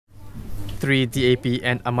Three DAP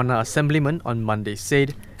and Amanah assemblymen on Monday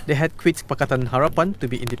said they had quit Pakatan Harapan to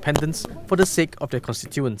be independents for the sake of their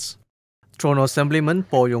constituents. DAP-Tronoh assemblyman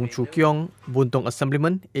Yong Choo Kiong, DAP-Buntong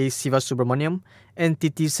assemblyman Sivasubraniam and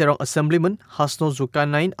Titi Serong assemblyman Hasnul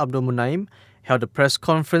Zulkarnain Abdul Munaim held a press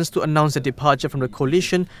conference to announce their departure from the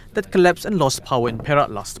coalition that collapsed and lost power in Perak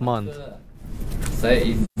last month. Saya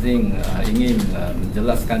ingin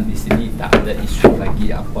menjelaskan di sini tak ada isu lagi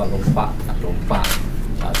apa lompat tak lompat.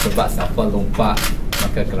 Sebab siapa lompat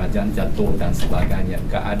maka kerajaan jatuh dan sebagainya.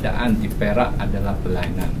 Keadaan di Perak adalah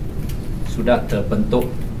berlainan. Sudah terbentuk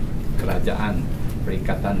kerajaan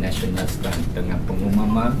Perikatan Nasional sekarang dengan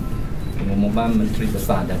pengumuman Mentri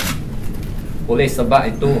Besar dan oleh sebab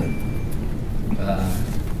itu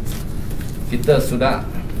kita sudah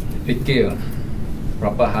fikir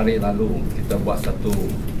berapa hari lalu kita buat satu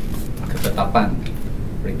ketetapan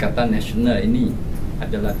Perikatan Nasional ini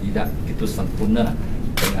adalah tidak begitu sempurna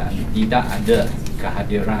dengan tidak ada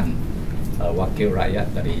kehadiran wakil rakyat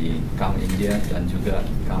dari kaum India dan juga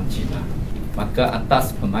kaum Cina. Maka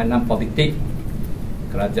atas permainan politik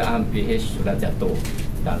kerajaan PH sudah jatuh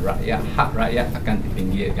dan hak rakyat akan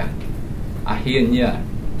dipinggirkan. Akhirnya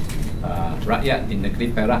rakyat di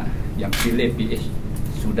negeri Perak yang pilih PH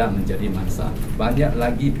sudah menjadi mangsa. Banyak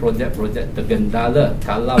lagi projek-projek tergendala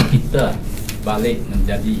kalau kita balik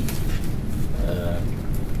menjadi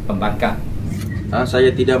pembangkang.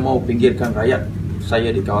 Saya tidak mau pinggirkan rakyat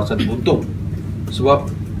saya di kawasan Buntong sebab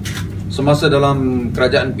semasa dalam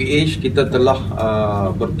kerajaan PH kita telah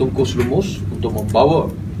bertungkus lumus untuk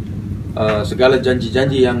membawa segala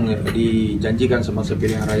janji-janji yang dijanjikan semasa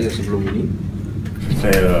pilihan raya sebelum ini.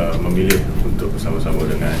 Saya memilih untuk bersama-sama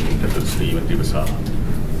dengan Datuk Seri Mentri Besar,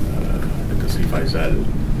 Datuk Seri Faizal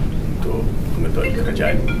untuk mengetuai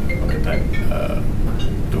kerajaan Pakatan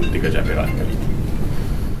untuk Kerajaan Perak kali ini.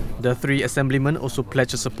 The three assemblymen also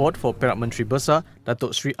pledged support for Perak Mentri Besar,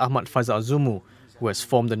 Datuk Seri Ahmad Faizal Azumu, who has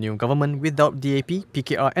formed the new government without DAP,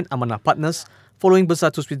 PKR and Amanah partners following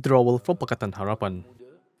Besar's withdrawal from Pakatan Harapan.